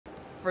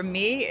For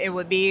me, it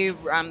would be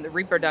the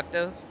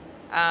reproductive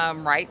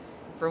rights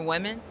for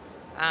women.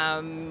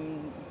 I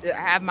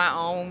have my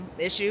own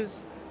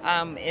issues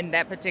in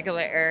that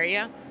particular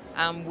area.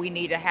 We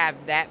need to have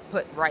that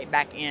put right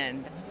back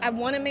in. I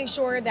want to make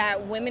sure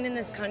that women in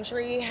this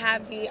country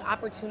have the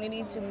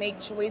opportunity to make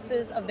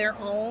choices of their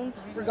own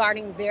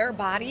regarding their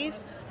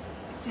bodies.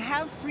 To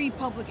have free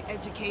public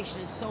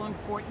education is so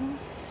important.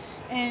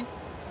 And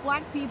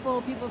Black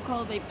people, people of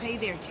color, they pay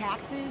their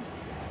taxes.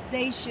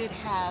 They should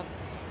have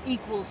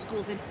equal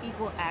schools and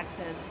equal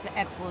access to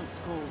excellent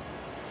schools.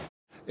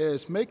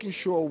 Is making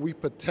sure we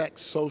protect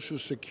Social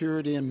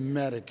Security and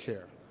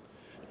Medicare.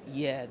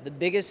 Yeah, the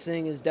biggest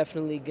thing is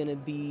definitely going to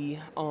be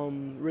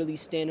really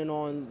standing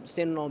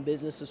on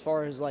business as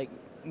far as like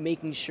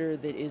making sure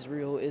that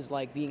Israel is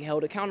like being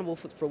held accountable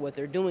for what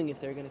they're doing. If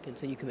they're going to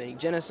continue committing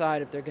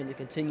genocide, if they're going to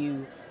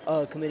continue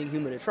committing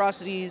human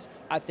atrocities,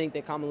 I think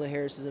that Kamala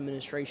Harris's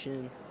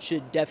administration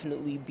should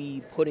definitely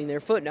be putting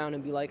their foot down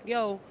and be like,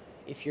 yo,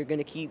 if you're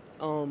going to keep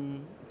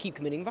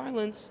committing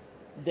violence,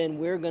 then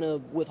we're going to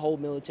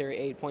withhold military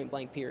aid, point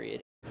blank,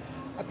 period.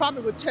 I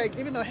probably would take,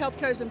 even though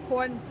healthcare is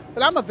important,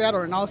 but I'm a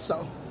veteran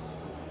also.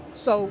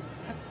 So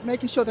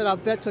making sure that our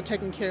vets are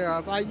taken care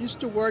of. I used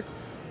to work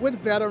with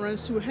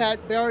veterans who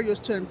had barriers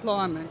to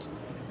employment.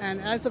 And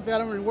as a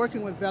veteran,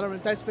 working with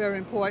veterans, that's very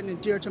important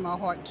and dear to my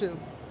heart too.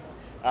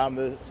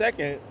 The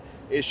second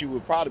issue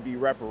would probably be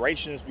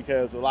reparations,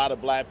 because a lot of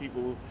Black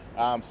people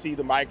see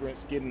the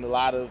migrants getting a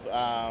lot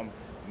of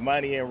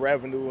money and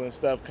revenue and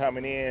stuff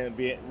coming in,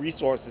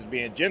 resources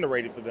being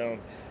generated for them.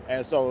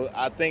 And so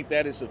I think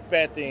that is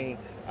affecting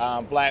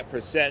Black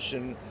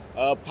perception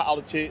of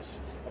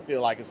politics. I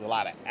feel like it's a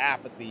lot of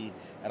apathy,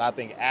 and I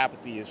think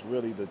apathy is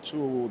really the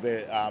tool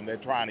that they're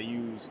trying to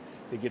use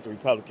to get the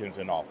Republicans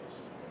in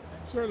office.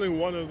 Certainly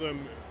one of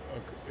them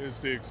is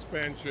the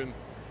expansion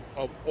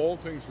of all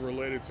things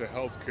related to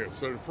health care.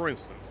 So for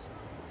instance,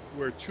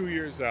 we're 2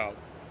 years out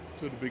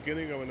to the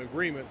beginning of an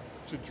agreement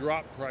to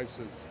drop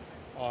prices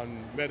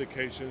on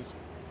medications,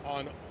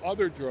 on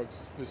other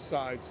drugs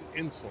besides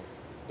insulin.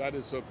 That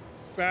is a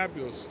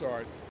fabulous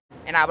start.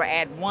 And I would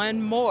add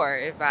one more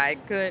if I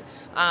could.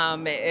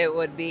 It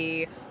would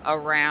be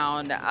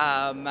around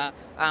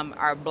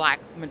our Black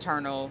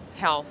maternal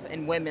health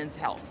and women's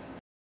health.